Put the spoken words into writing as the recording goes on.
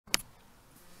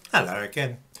Hello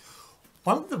again.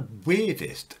 One of the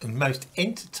weirdest and most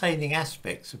entertaining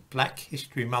aspects of Black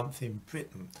History Month in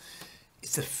Britain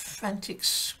is the frantic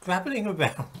scrabbling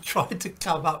around trying to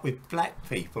come up with black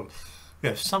people who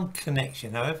have some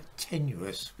connection, however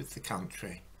tenuous, with the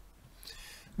country.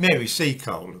 Mary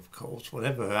Seacole, of course,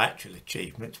 whatever her actual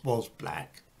achievements, was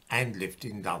black and lived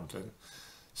in London,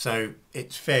 so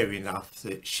it's fair enough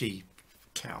that she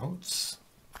counts.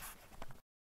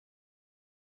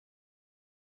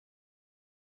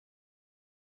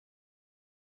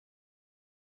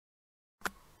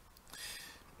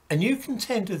 A new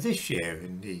contender this year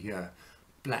in the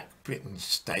Black Britain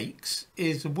Stakes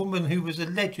is a woman who was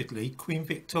allegedly Queen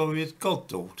Victoria's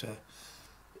goddaughter,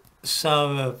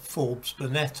 Sarah Forbes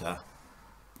Bonetta.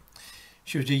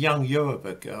 She was a young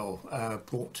Yoruba girl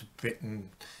brought to Britain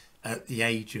at the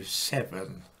age of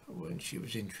 7 when she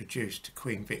was introduced to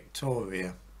Queen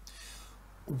Victoria.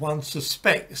 One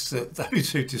suspects that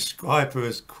those who describe her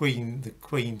as the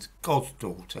Queen's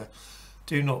goddaughter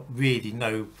do not really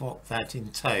know what that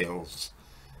entails.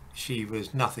 She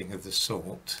was nothing of the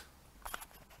sort.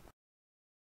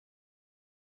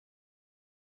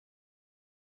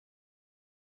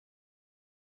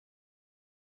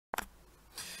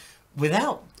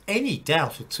 Without any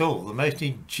doubt at all, the most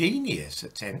ingenious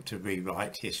attempt to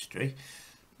rewrite history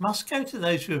must go to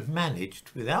those who have managed,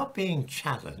 without being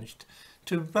challenged,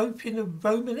 to rope in a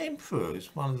Roman emperor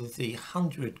as one of the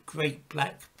 100 great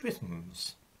Black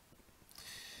Britons.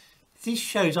 This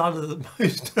shows either the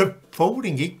most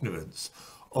appalling ignorance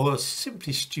or a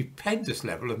simply stupendous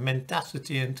level of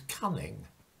mendacity and cunning.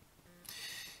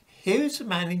 Here is the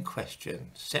man in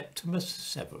question, Septimius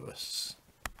Severus.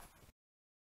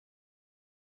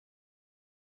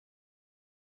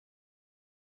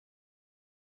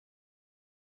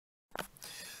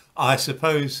 I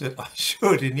suppose that I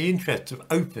should, in the interest of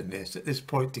openness, at this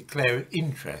point declare an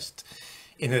interest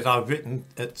in that I've written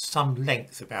at some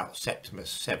length about Septimius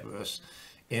Severus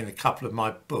in a couple of my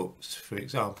books, for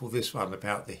example this one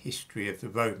about the history of the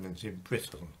Romans in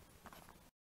Britain.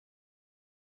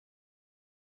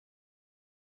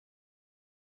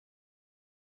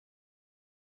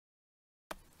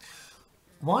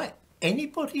 Why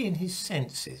anybody in his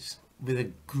senses with a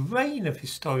grain of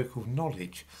historical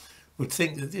knowledge would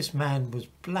think that this man was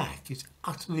black is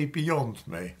utterly beyond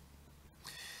me.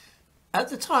 At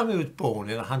the time he was born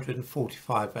in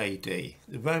 145 AD,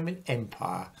 the Roman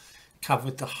Empire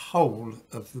covered the whole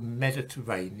of the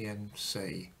Mediterranean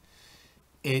Sea.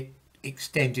 It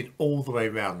extended all the way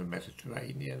around the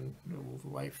Mediterranean, all the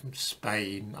way from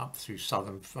Spain up through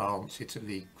southern France,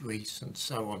 Italy, Greece and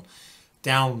so on,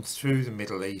 down through the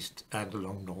Middle East and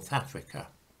along North Africa.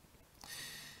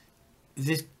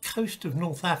 The coast of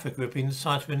North Africa had been the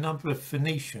site of a number of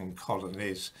Phoenician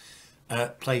colonies,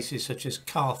 places such as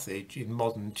Carthage in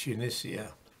modern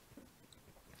Tunisia.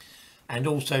 And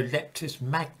also Leptis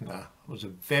Magna was a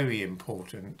very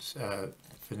important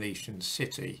Phoenician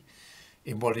city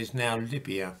in what is now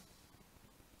Libya.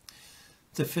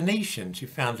 The Phoenicians, who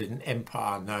founded an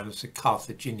empire known as the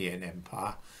Carthaginian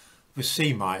Empire, were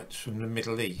Semites from the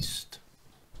Middle East.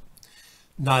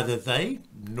 Neither they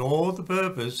nor the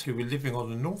Berbers who were living on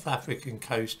the North African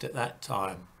coast at that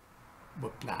time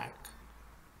were black.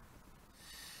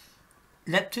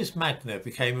 Leptis Magna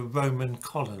became a Roman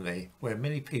colony where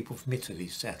many people from Italy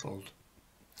settled.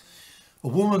 A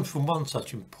woman from one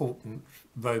such important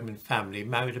Roman family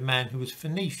married a man who was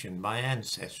Phoenician by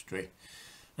ancestry,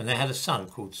 and they had a son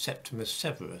called Septimius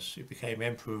Severus, who became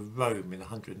Emperor of Rome in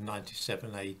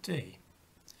 197 AD,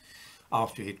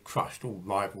 after he had crushed all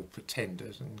rival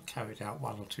pretenders and carried out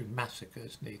one or two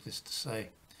massacres, needless to say.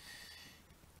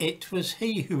 It was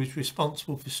he who was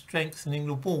responsible for strengthening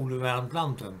the wall around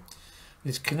London.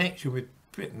 His connection with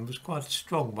Britain was quite a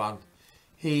strong one.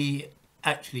 He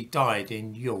actually died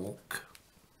in York.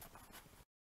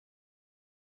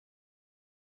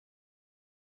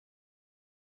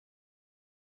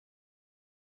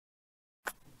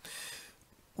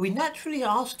 We naturally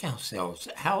ask ourselves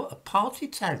how a part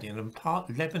Italian and part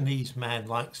Lebanese man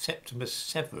like Septimius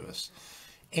Severus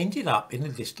ended up in a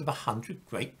list of 100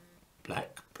 great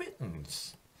Black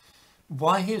Britons.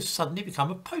 Why he has suddenly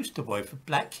become a poster boy for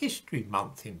Black History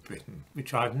Month in Britain,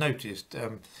 which I've noticed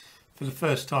for the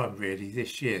first time really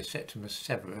this year. Septimius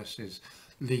Severus is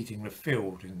leading the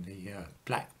field in the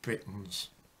Black Britons.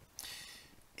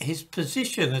 His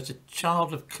position as a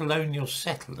child of colonial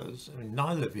settlers, and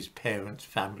neither of his parents'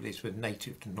 families were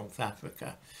native to North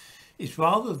Africa, is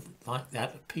rather like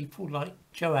that of people like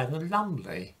Joanna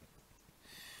Lumley.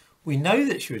 We know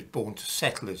that she was born to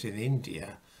settlers in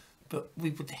India, but we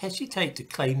would hesitate to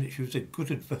claim that she was a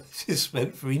good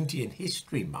advertisement for Indian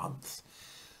History Month.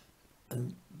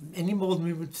 any more than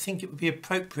we would think it would be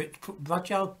appropriate to put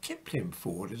Rudyard Kipling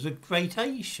forward as a great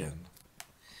Asian.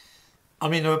 I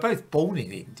mean, they were both born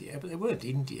in India, but they weren't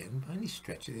Indian by any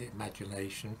stretch of the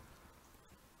imagination.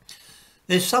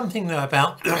 There's something though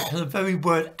about the very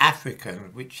word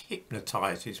African which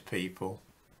hypnotises people.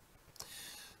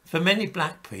 For many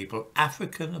black people,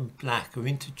 African and black are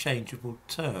interchangeable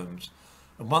terms,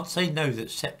 and once they know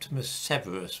that Septimius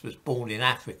Severus was born in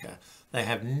Africa, they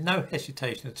have no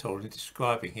hesitation at all in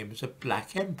describing him as a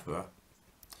black emperor.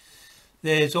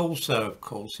 There's also, of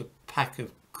course, a pack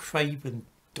of craven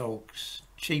dogs,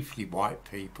 chiefly white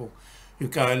people, who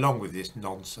go along with this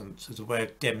nonsense as a way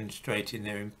of demonstrating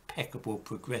their impeccable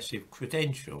progressive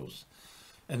credentials.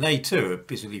 And they too are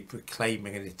busily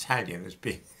proclaiming an Italian as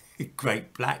being a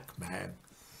great black man.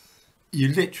 You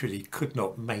literally could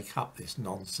not make up this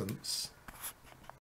nonsense.